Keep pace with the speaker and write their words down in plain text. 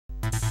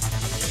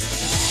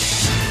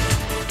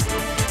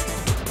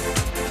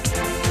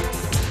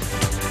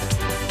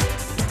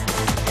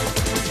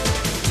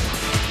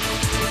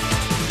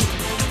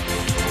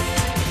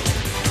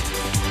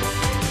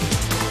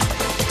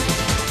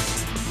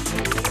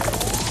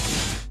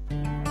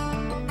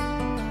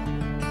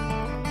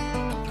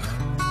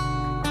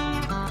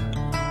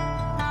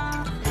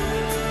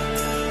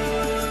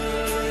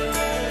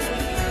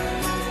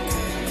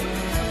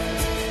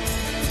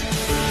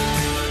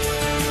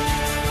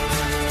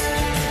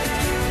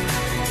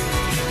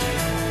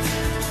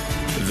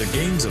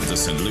games of the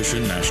St.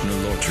 Lucia National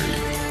Lottery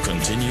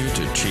continue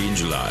to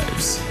change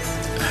lives.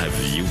 Have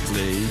you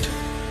played?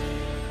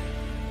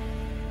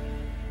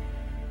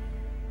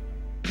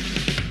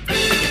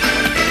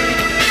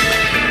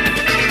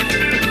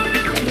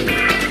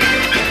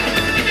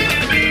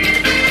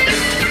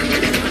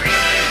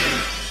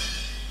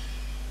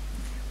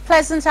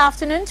 Pleasant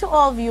afternoon to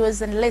all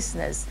viewers and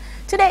listeners.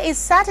 Today is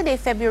Saturday,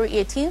 February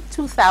 18th,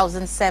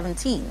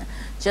 2017.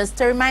 Just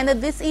a reminder,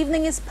 this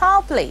evening is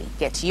Power Play.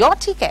 Get your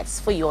tickets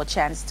for your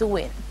chance to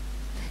win.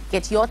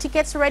 Get your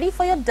tickets ready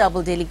for your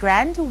double daily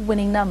grand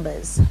winning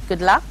numbers.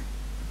 Good luck.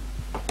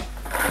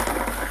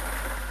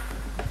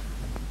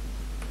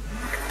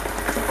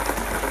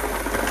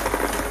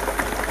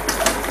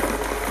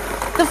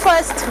 The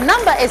first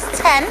number is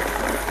 10.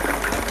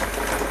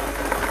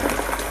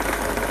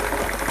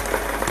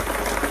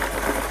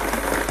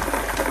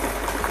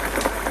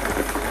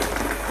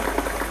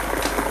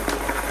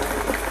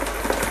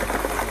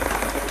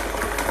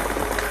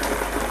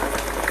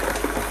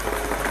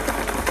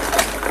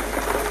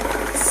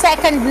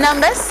 Second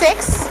number,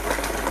 6.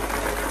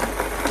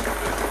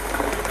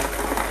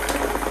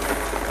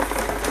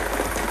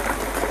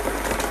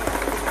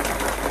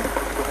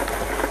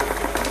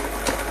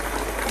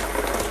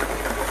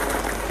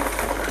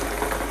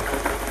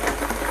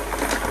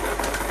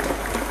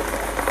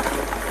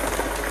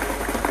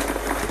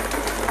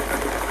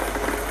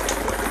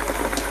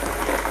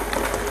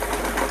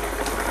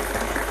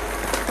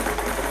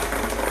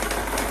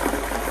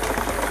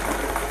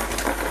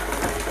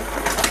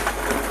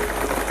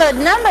 Third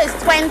number is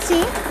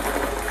 20.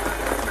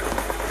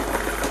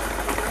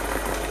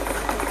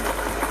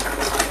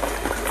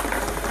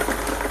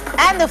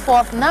 And the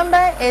fourth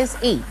number is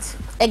 8.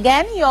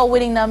 Again, your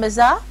winning numbers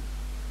are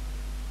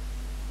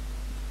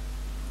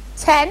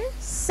 10,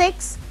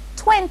 6,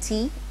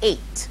 20,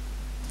 8.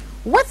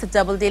 With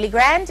Double Daily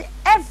Grand,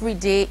 every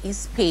day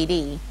is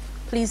payday.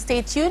 Please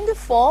stay tuned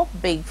for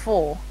Big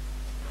 4.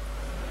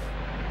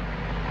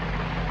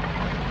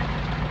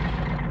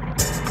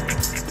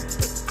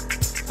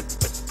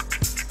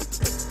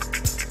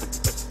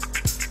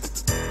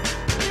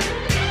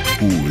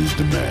 Who is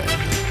the man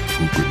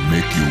who could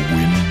make you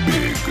win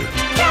big?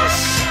 Yes!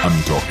 I'm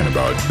talking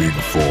about Big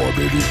 4,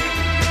 baby.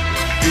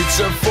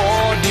 It's a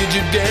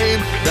 4-digit game,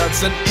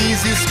 that's an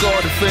easy score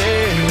to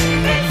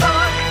fame.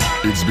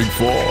 It's Big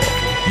 4,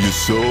 you're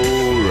so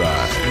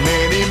right.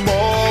 Many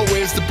more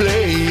ways to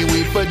play,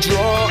 with a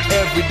draw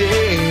every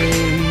day.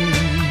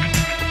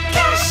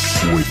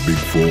 Yes! With Big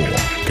 4,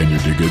 can you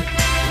dig it?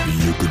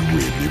 You could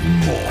win even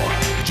more.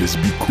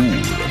 Just be cool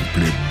and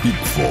play Big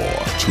 4.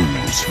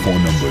 Choose 4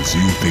 numbers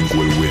you think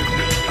will win,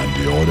 and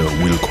the order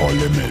will call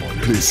them in.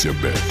 Place your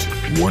bet,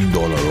 $1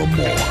 or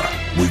more.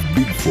 With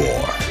Big 4,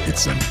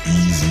 it's an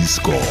easy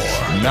score.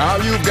 Now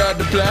you've got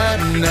the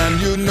plan,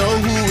 and you know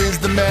who is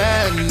the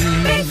man.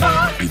 Big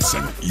 4. It's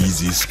an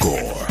easy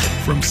score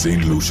from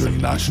St. Lucia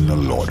National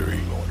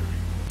Lottery.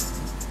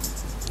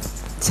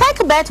 Take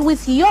a bet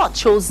with your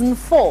chosen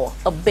 4.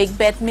 A big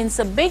bet means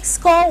a big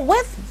score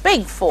with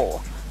Big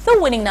 4. The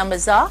winning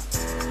numbers are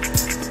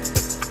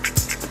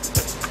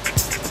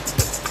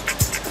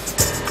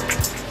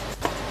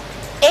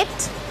 8,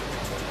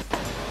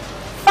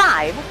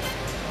 5,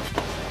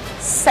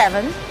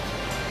 7,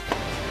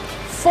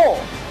 4.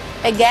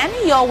 Again,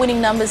 your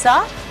winning numbers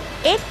are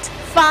 8,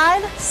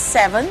 5,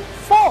 7,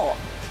 4.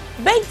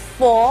 Big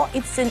 4,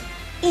 it's an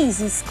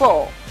easy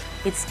score.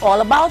 It's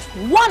all about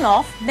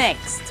one-off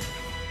next.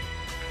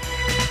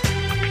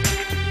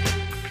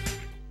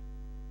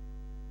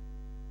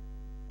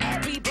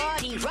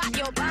 Everybody rock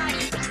your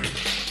body.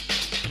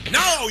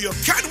 Now you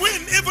can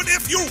win even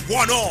if you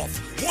one-off.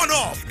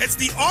 One-off. It's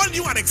the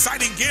all-new and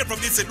exciting game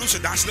from the St. Lucia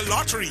National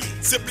Lottery.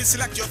 Simply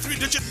select your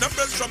 3-digit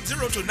numbers from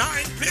 0 to 9.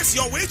 Place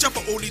your wager for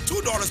only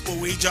 $2 per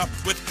wager,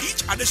 with each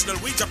additional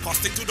wager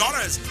costing $2.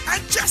 And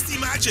just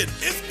imagine,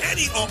 if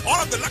any or all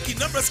of the lucky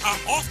numbers are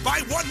off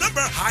by one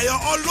number, higher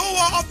or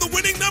lower of the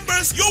winning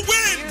numbers, you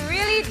win. You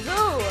really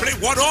do. Play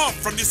one-off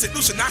from the St.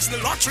 Lucia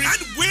National Lottery and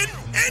win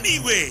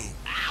anyway.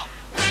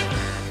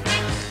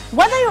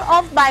 Whether you're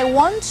off by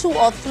 1, 2,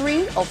 or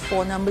 3 or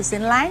 4 numbers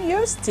in line,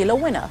 you're still a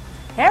winner.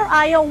 Here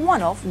are your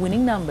one-off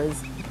winning numbers.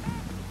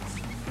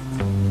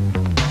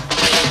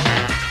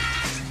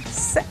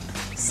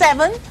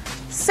 7,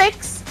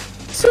 6,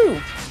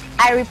 2.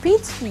 I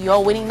repeat,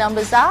 your winning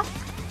numbers are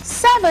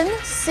 7,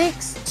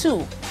 6,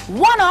 2.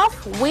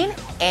 One-off, win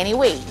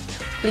anyway.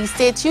 Please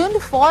stay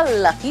tuned for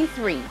Lucky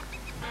 3.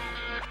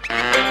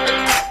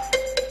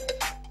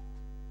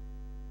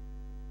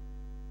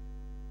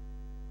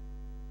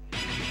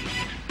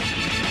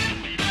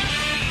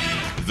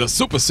 The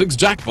Super 6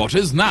 jackpot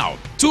is now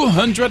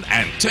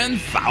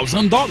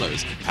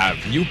 $210,000.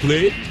 Have you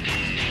played?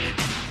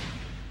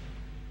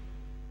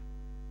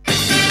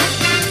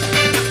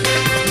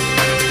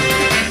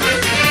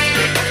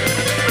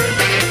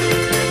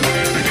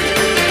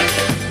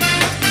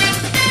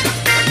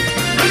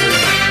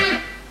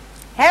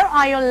 Here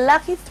are your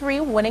lucky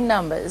 3 winning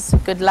numbers.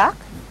 Good luck.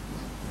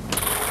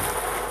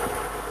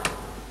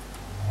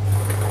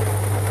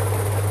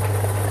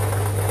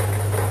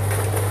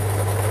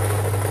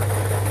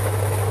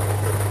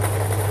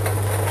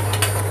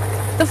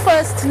 The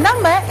first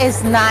number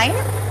is 9.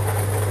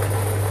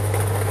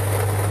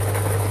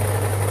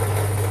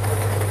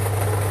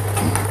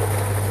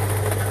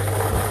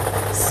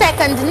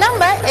 Second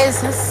number is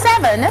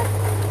 7.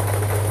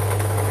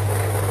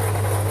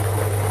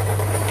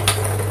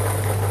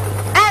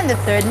 And the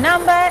third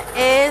number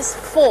is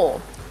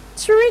 4.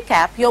 To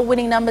recap, your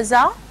winning numbers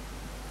are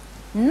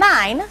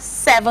 9,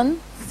 7,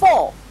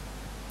 4.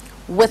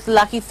 With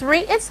Lucky 3,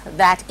 it's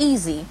that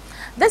easy.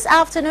 This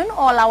afternoon,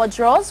 all our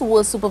draws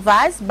were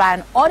supervised by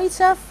an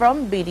auditor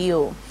from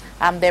BDO.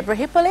 I'm Deborah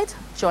Hippolyte.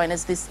 Join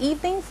us this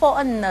evening for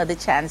another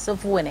chance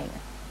of winning.